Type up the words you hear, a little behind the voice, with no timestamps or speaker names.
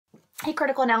Hey,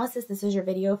 Critical Analysis, this is your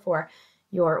video for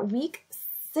your week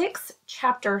 6,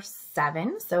 chapter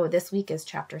 7. So this week is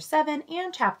chapter 7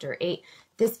 and chapter 8.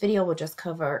 This video will just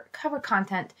cover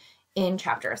content in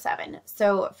chapter 7.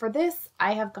 So for this,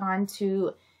 I have gone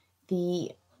to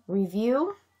the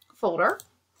review folder,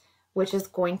 which is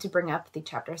going to bring up the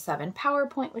chapter 7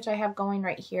 PowerPoint, which I have going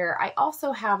right here. I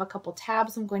also have a couple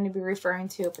tabs I'm going to be referring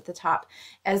to up at the top,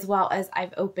 as well as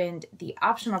I've opened the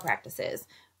optional practices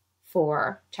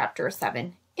for chapter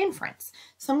 7 Inference.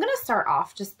 So I'm going to start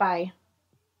off just by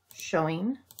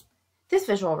showing this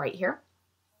visual right here.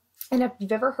 And if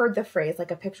you've ever heard the phrase,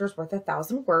 like a picture's worth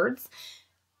 1,000 words,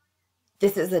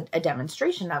 this is a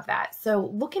demonstration of that.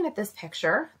 So looking at this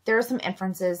picture, there are some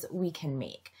inferences we can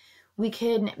make. We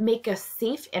can make a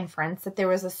safe inference that there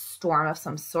was a storm of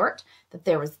some sort, that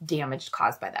there was damage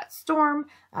caused by that storm,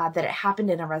 that it happened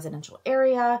in a residential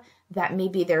area, that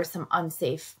maybe there's some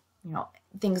unsafe,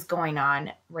 things going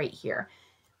on right here.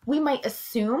 We might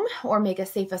assume or make a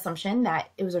safe assumption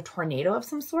that it was a tornado of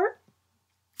some sort,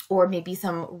 or maybe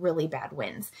some really bad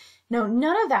winds. No,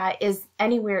 none of that is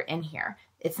anywhere in here.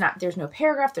 It's not, there's no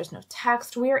paragraph, there's no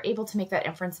text. We are able to make that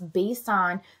inference based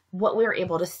on what we're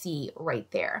able to see right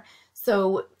there.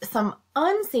 So some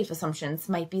unsafe assumptions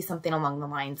might be something along the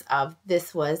lines of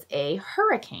this was a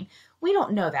hurricane. We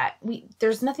don't know that.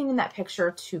 There's nothing in that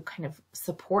picture to kind of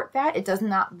support that. It does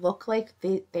not look like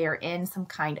they are in some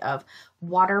kind of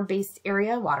water-based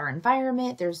area, water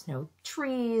environment. There's no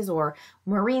trees or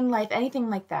marine life, anything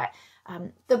like that.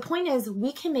 The point is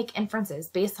we can make inferences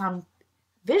based on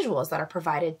visuals that are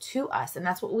provided to us, and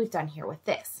that's what we've done here with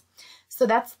this. So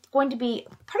that's going to be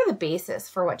part of the basis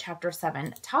for what chapter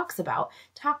 7 talks about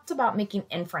making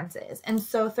inferences. And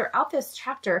so throughout this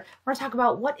chapter, we're going to talk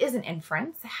about what is an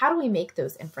inference, how do we make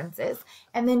those inferences,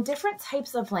 and then different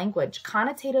types of language,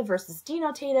 connotative versus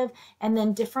denotative, and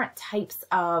then different types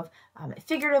of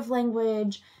figurative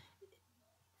language,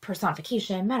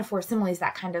 personification, metaphor, similes,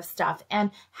 that kind of stuff,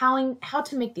 and how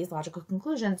to make these logical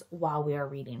conclusions while we are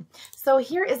reading. So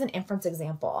here is an inference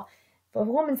example. If a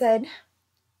woman said,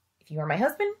 "If you were my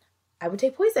husband, I would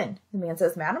take poison." The man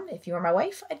says, "Madam, if you were my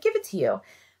wife, I'd give it to you."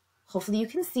 Hopefully you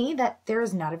can see that there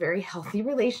is not a very healthy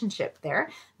relationship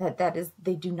there, that is,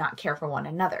 they do not care for one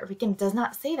another. It does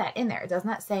not say that in there. It does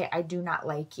not say, "I do not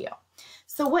like you."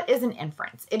 So what is an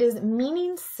inference? It is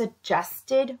meaning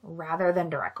suggested rather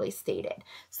than directly stated.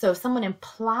 So if someone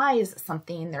implies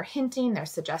something, they're hinting, they're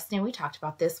suggesting. We talked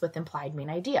about this with implied main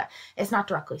idea. It's not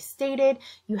directly stated.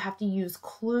 You have to use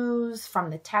clues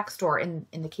from the text, or in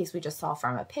the case we just saw,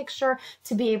 from a picture,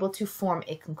 to be able to form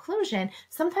a conclusion.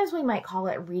 Sometimes we might call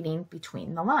it reading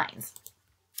between the lines.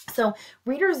 So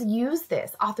readers use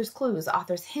this, author's clues,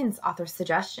 author's hints, author's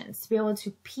suggestions, to be able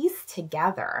to piece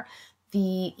together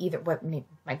either what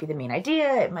might be the main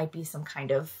idea, it might be some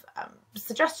kind of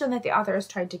suggestion that the author has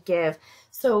tried to give.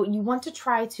 So you want to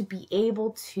try to be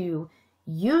able to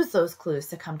use those clues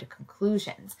to come to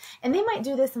conclusions. And they might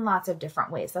do this in lots of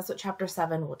different ways. That's what chapter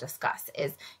 7 will discuss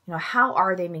is, how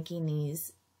are they making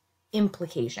these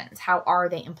implications? How are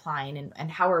they implying, and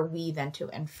how are we then to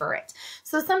infer it?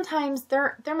 So sometimes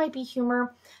there might be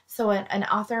humor. So an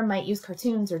author might use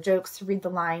cartoons or jokes to read the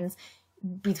lines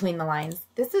between the lines.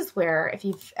 This is where, if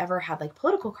you've ever had like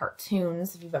political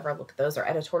cartoons, if you've ever looked at those, or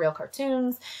editorial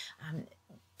cartoons,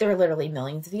 there are literally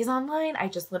millions of these online. I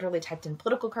just literally typed in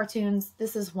political cartoons.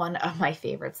 This is one of my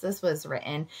favorites. This was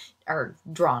written or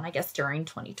drawn, I guess, during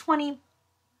 2020.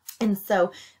 And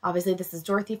so obviously this is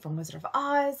Dorothy from Wizard of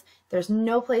Oz. There's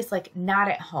no place like not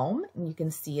at home. And you can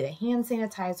see the hand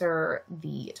sanitizer,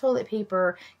 the toilet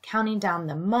paper, counting down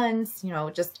the months,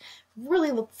 just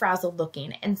really frazzled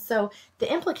looking. And so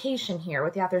the implication here,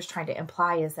 what the author is trying to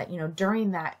imply, is that,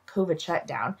 during that COVID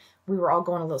shutdown, we were all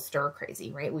going a little stir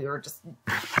crazy, right? We were just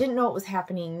didn't know what was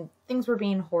happening. Things were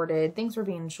being hoarded. Things were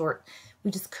being short.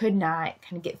 We just could not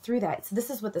kind of get through that. So this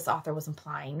is what this author was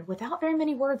implying without very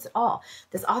many words at all.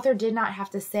 This author did not have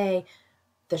to say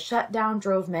the shutdown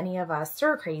drove many of us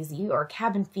stir crazy or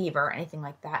cabin fever or anything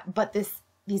like that. But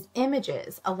these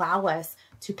images allow us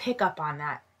to pick up on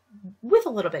that with a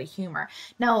little bit of humor.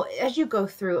 Now, as you go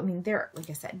through, like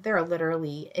I said, there are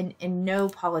literally, and no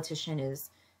politician is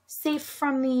safe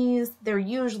from these. They're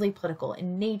usually political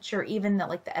in nature, even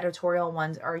like the editorial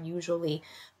ones are usually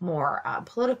more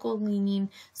political leaning.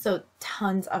 So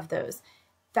tons of those.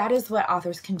 That is what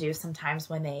authors can do sometimes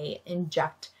when they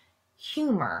inject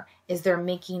humor, is they're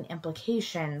making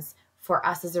implications for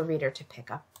us as a reader to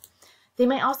pick up. They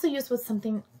might also use what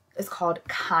something is called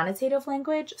connotative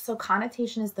language. So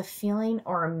connotation is the feeling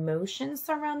or emotion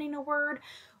surrounding a word,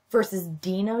 versus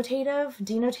denotative.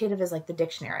 Denotative is like the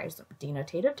dictionary.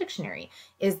 Denotative dictionary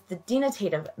is the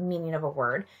denotative meaning of a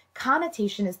word.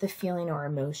 Connotation is the feeling or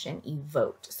emotion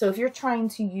evoked. So if you're trying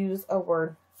to use a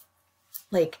word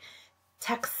like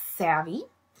tech savvy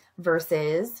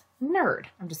versus nerd,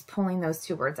 I'm just pulling those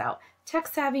two words out. Tech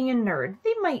savvy and nerd,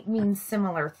 they might mean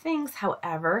similar things.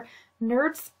 However,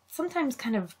 nerds sometimes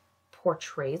kind of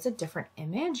portrays a different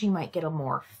image. You might get a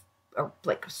more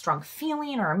like a strong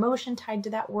feeling or emotion tied to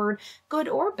that word, good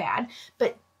or bad,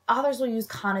 but authors will use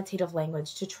connotative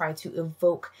language to try to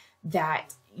evoke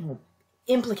that,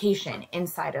 implication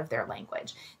inside of their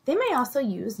language. They may also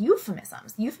use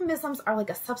euphemisms. Euphemisms are like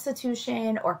a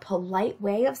substitution or polite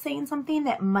way of saying something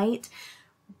that might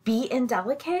be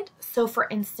indelicate. So for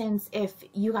instance, if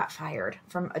you got fired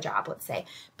from a job, let's say,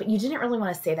 but you didn't really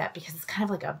want to say that because it's kind of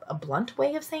like a blunt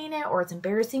way of saying it, or it's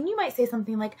embarrassing, you might say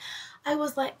something like, I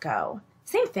was let go.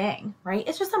 Same thing, right?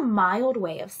 It's just a mild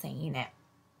way of saying it.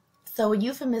 So a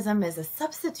euphemism is a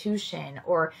substitution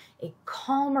or a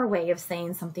calmer way of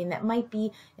saying something that might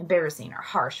be embarrassing or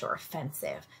harsh or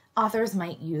offensive. Authors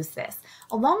might use this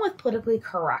along with politically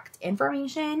correct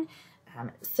information.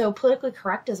 So politically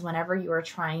correct is whenever you are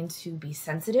trying to be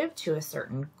sensitive to a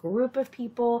certain group of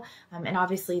people. And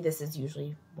obviously this is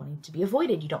usually wanting to be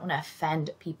avoided. You don't want to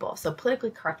offend people. So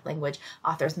politically correct language,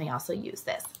 authors may also use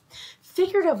this.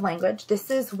 Figurative language, this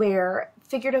is where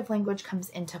figurative language comes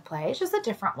into play. It's just a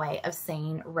different way of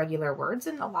saying regular words.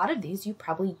 And a lot of these you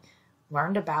probably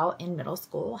learned about in middle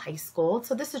school, high school.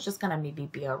 So this is just going to maybe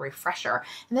be a refresher.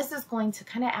 And this is going to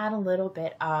kind of add a little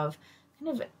bit of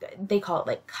they call it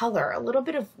like color, a little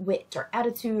bit of wit or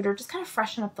attitude, or just kind of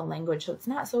freshen up the language so it's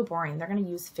not so boring. They're going to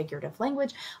use figurative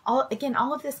language. All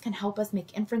of this can help us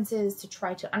make inferences to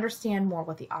try to understand more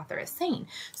what the author is saying.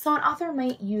 So an author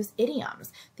might use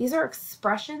idioms. These are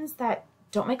expressions that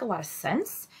don't make a lot of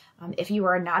sense. If you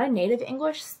are not a native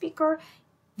English speaker,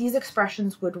 these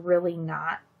expressions would really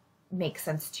not make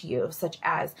sense to you, such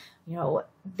as,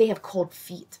 they have cold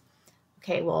feet.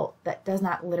 Okay, well, that does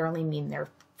not literally mean their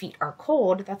feet are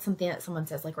cold. That's something that someone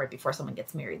says like right before someone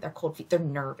gets married. They're cold feet. They're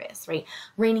nervous, right?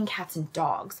 Raining cats and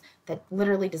dogs. That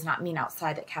literally does not mean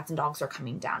outside that cats and dogs are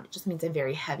coming down. It just means a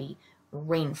very heavy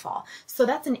rainfall. So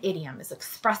that's an idiom. It's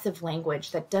expressive language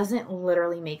that doesn't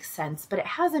literally make sense, but it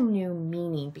has a new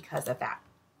meaning because of that.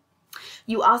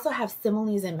 You also have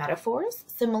similes and metaphors.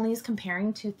 Similes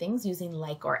comparing two things using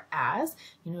like or as.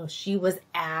 She was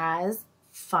as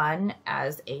fun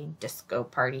as a disco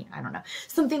party. I don't know.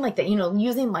 Something like that,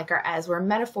 using like or as, where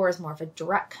metaphor is more of a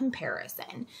direct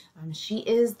comparison. She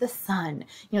is the sun,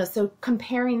 so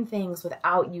comparing things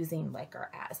without using like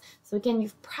or as. So again,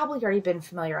 you've probably already been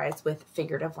familiarized with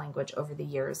figurative language over the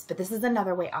years, but this is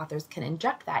another way authors can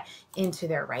inject that into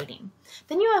their writing.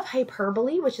 Then you have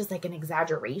hyperbole, which is like an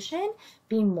exaggeration,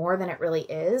 being more than it really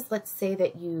is. Let's say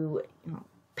that you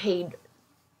paid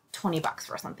 $20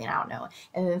 for something, I don't know.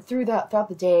 And then throughout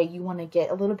the day, you want to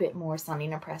get a little bit more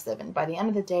sounding impressive. And by the end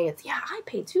of the day, it's, yeah, I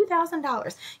paid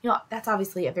 $2,000. That's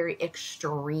obviously a very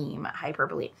extreme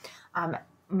hyperbole. I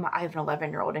have an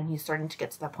 11-year-old and he's starting to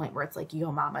get to the point where it's like, yo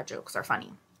mama jokes are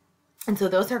funny. And so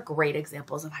those are great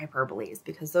examples of hyperboles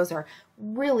because those are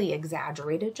really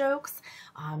exaggerated jokes.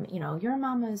 Your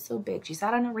mama is so big. She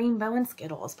sat on a rainbow and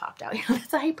Skittles popped out.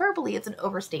 That's a hyperbole. It's an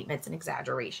overstatement. It's an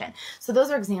exaggeration. So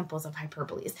those are examples of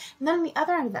hyperboles. And then on the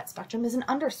other end of that spectrum is an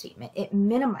understatement. It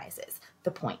minimizes the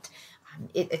point.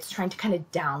 It's trying to kind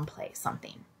of downplay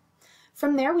something.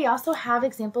 From there, we also have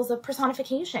examples of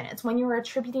personification. It's when you are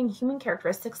attributing human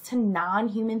characteristics to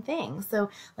non-human things. So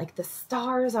like the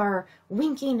stars are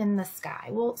winking in the sky.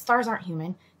 Well, stars aren't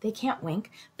human. They can't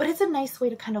wink, but it's a nice way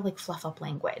to kind of like fluff up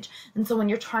language. And so when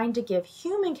you're trying to give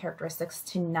human characteristics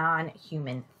to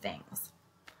non-human things.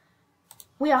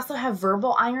 We also have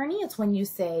verbal irony. It's when you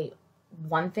say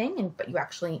one thing, but you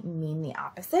actually mean the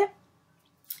opposite.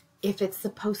 If it's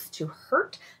supposed to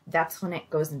hurt, that's when it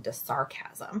goes into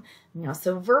sarcasm.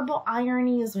 So verbal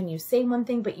irony is when you say one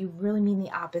thing, but you really mean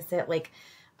the opposite. Like,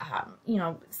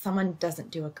 someone doesn't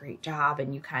do a great job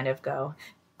and you kind of go,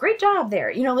 great job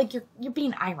there. Like you're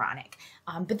being ironic.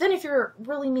 But then if you're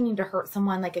really meaning to hurt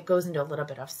someone, like it goes into a little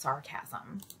bit of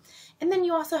sarcasm. And then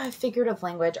you also have figurative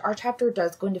language. Our chapter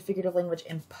does go into figurative language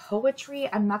in poetry.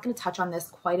 I'm not going to touch on this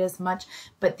quite as much,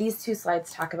 but these two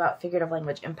slides talk about figurative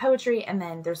language in poetry, and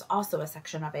then there's also a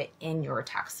section of it in your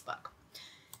textbook.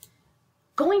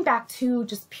 Going back to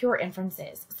just pure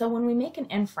inferences. So when we make an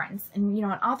inference, and an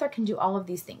author can do all of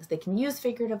these things. They can use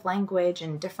figurative language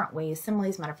in different ways,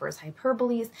 similes, metaphors,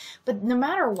 hyperboles, but no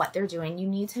matter what they're doing, you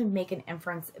need to make an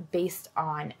inference based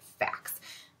on facts.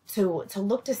 to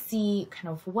look to see kind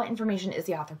of what information is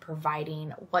the author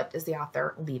providing, what does the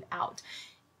author leave out.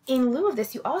 In lieu of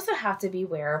this, you also have to be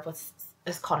aware of what's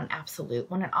called an absolute.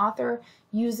 When an author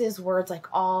uses words like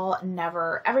all,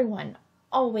 never, everyone,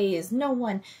 always, no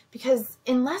one, because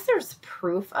unless there's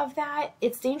proof of that,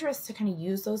 it's dangerous to kind of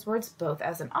use those words both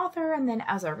as an author and then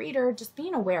as a reader. Just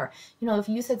being aware, you know, if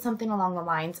you said something along the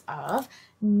lines of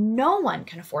no one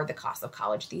can afford the cost of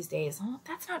college these days, well,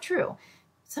 that's not true.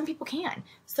 Some people can.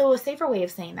 So a safer way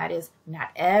of saying that is not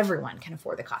everyone can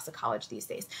afford the cost of college these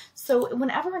days. So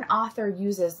whenever an author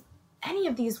uses any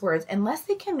of these words, unless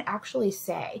they can actually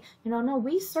say, you know, no,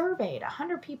 we surveyed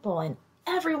 100 people and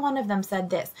every one of them said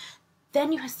this,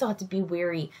 then you still have to be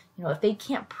wary. You know, if they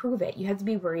can't prove it, you have to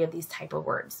be wary of these type of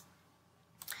words.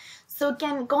 So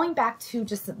again, going back to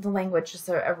just the language, just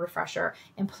a refresher,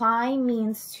 imply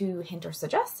means to hint or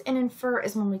suggest, and infer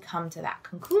is when we come to that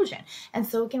conclusion. And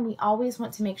so again, we always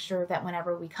want to make sure that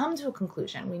whenever we come to a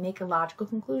conclusion, we make a logical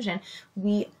conclusion,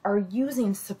 we are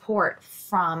using support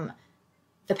from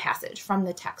the passage, from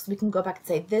the text. We can go back and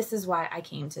say, this is why I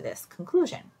came to this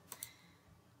conclusion.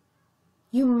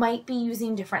 You might be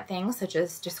using different things such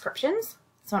as descriptions.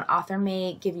 So an author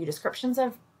may give you descriptions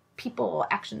of people,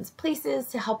 actions, places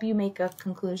to help you make a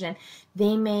conclusion.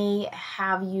 They may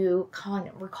have you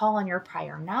recall on your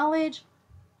prior knowledge.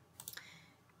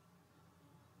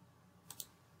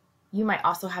 You might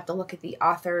also have to look at the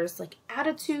author's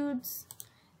attitudes,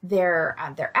 their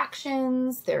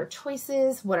actions, their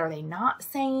choices. What are they not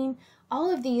saying?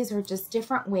 All of these are just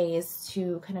different ways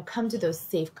to kind of come to those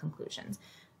safe conclusions.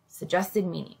 Suggested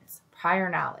meanings, prior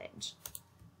knowledge,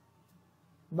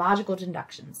 logical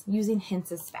deductions, using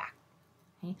hints as fact.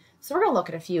 Okay? So we're going to look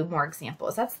at a few more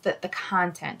examples. That's the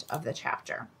content of the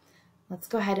chapter. Let's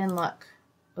go ahead and look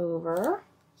over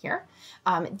here.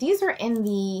 These are in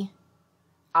the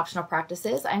optional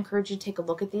practices. I encourage you to take a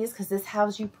look at these because this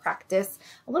helps you practice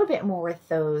a little bit more with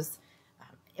those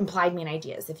implied mean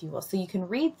ideas, if you will. So you can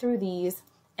read through these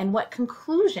and what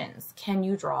conclusions can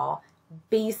you draw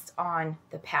based on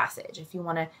the passage. If you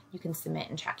want to, you can submit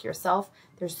and check yourself.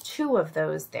 There's 2 of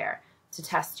those there to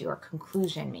test your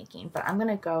conclusion making, but I'm going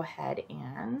to go ahead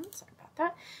and, sorry about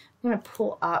that, I'm going to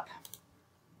pull up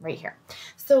right here.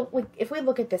 So if we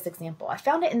look at this example, I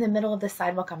found it in the middle of the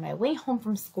sidewalk on my way home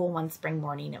from school one spring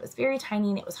morning. It was very tiny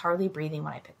and it was hardly breathing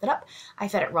when I picked it up. I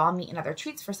fed it raw meat and other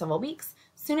treats for several weeks.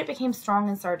 Soon it became strong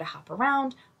and started to hop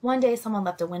around. One day someone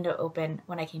left a window open.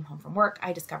 When I came home from work,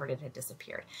 I discovered it had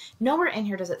disappeared. Nowhere in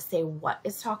here does it say what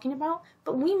it's talking about,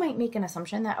 but we might make an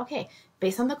assumption that, okay,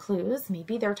 based on the clues,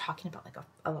 maybe they're talking about like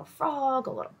a little frog,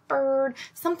 a little bird,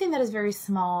 something that is very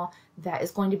small that is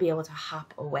going to be able to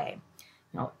hop away.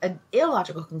 You know, an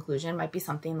illogical conclusion might be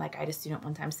something like I had a student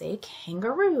one time say,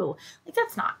 kangaroo. Like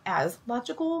that's not as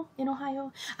logical in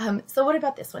Ohio. So what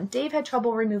about this one? Dave had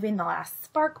trouble removing the last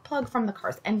spark plug from the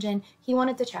car's engine. He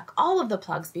wanted to check all of the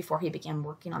plugs before he began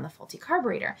working on the faulty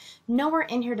carburetor. Nowhere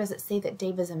in here does it say that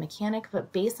Dave is a mechanic,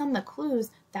 but based on the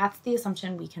clues, that's the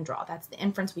assumption we can draw. That's the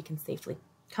inference we can safely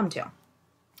come to.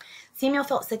 Samuel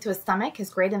felt sick to his stomach. His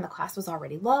grade in the class was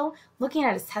already low. Looking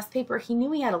at his test paper, he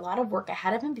knew he had a lot of work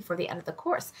ahead of him before the end of the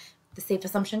course. The safe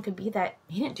assumption could be that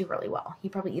he didn't do really well. He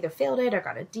probably either failed it or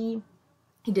got a D.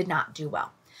 He did not do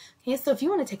well. Okay, so if you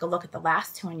want to take a look at the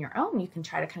last 2 on your own, you can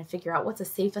try to kind of figure out what's a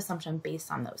safe assumption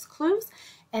based on those clues.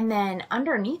 And then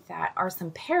underneath that are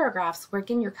some paragraphs where,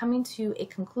 again, you're coming to a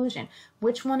conclusion.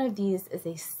 Which one of these is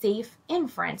a safe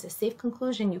inference, a safe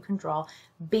conclusion you can draw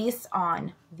based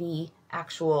on the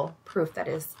actual proof that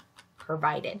is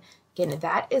provided? Again,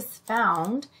 that is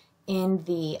found in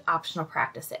the optional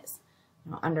practices,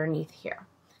 underneath here.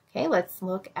 Okay, let's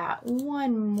look at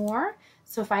one more.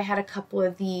 So if I had a couple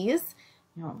of these,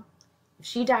 if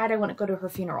she died, I wouldn't go to her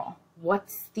funeral.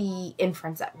 What's the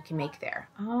inference that we can make there?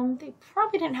 They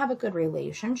probably didn't have a good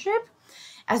relationship.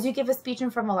 As you give a speech in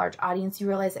front of a large audience, you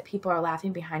realize that people are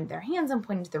laughing behind their hands and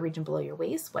pointing to the region below your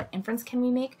waist. What inference can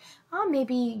we make?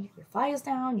 Maybe your fly is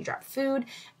down, you dropped food.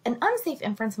 An unsafe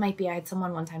inference might be, I had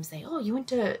someone one time say, oh, you went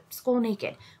to school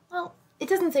naked. Well, it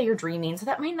doesn't say you're dreaming, so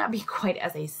that might not be quite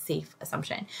as a safe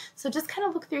assumption. So just kind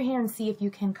of look through here and see if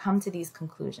you can come to these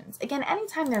conclusions. Again,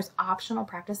 anytime there's optional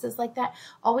practices like that,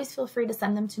 always feel free to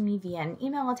send them to me via an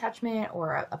email attachment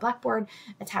or a Blackboard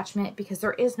attachment, because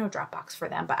there is no Dropbox for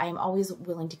them, but I am always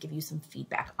willing to give you some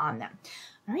feedback on them.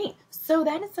 All right, so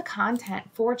that is the content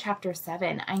for Chapter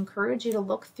 7. I encourage you to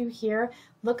look through here,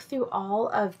 look through all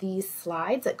of these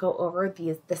slides that go over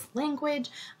this language.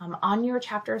 On your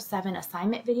Chapter 7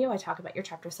 assignment video, I talk about your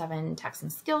Chapter 7 text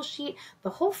and skills sheet.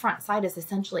 The whole front side is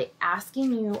essentially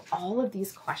asking you all of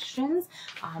these questions.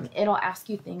 It'll ask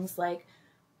you things like,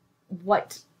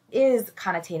 what is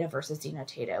connotative versus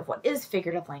denotative? What is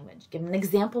figurative language? Give an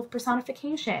example of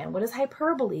personification. What is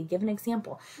hyperbole? Give an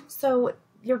example. So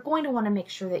you're going to want to make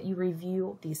sure that you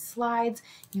review these slides,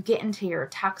 you get into your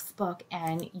textbook,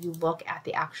 and you look at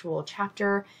the actual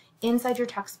chapter inside your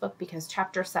textbook, because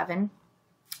chapter 7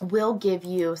 will give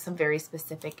you some very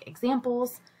specific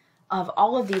examples of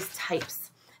all of these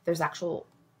types. There's actual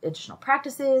additional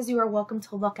practices you are welcome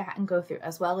to look at and go through,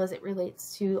 as well as it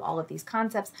relates to all of these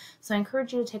concepts. So I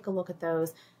encourage you to take a look at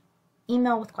those.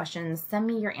 Email with questions, send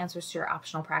me your answers to your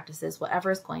optional practices,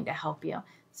 whatever is going to help you.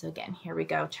 So again, here we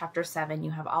go. Chapter 7, you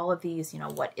have all of these,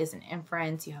 what is an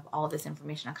inference? You have all of this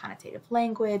information on connotative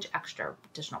language, extra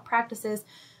additional practices.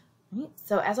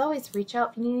 So as always, reach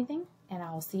out if you need anything, and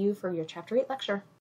I'll see you for your chapter 8 lecture.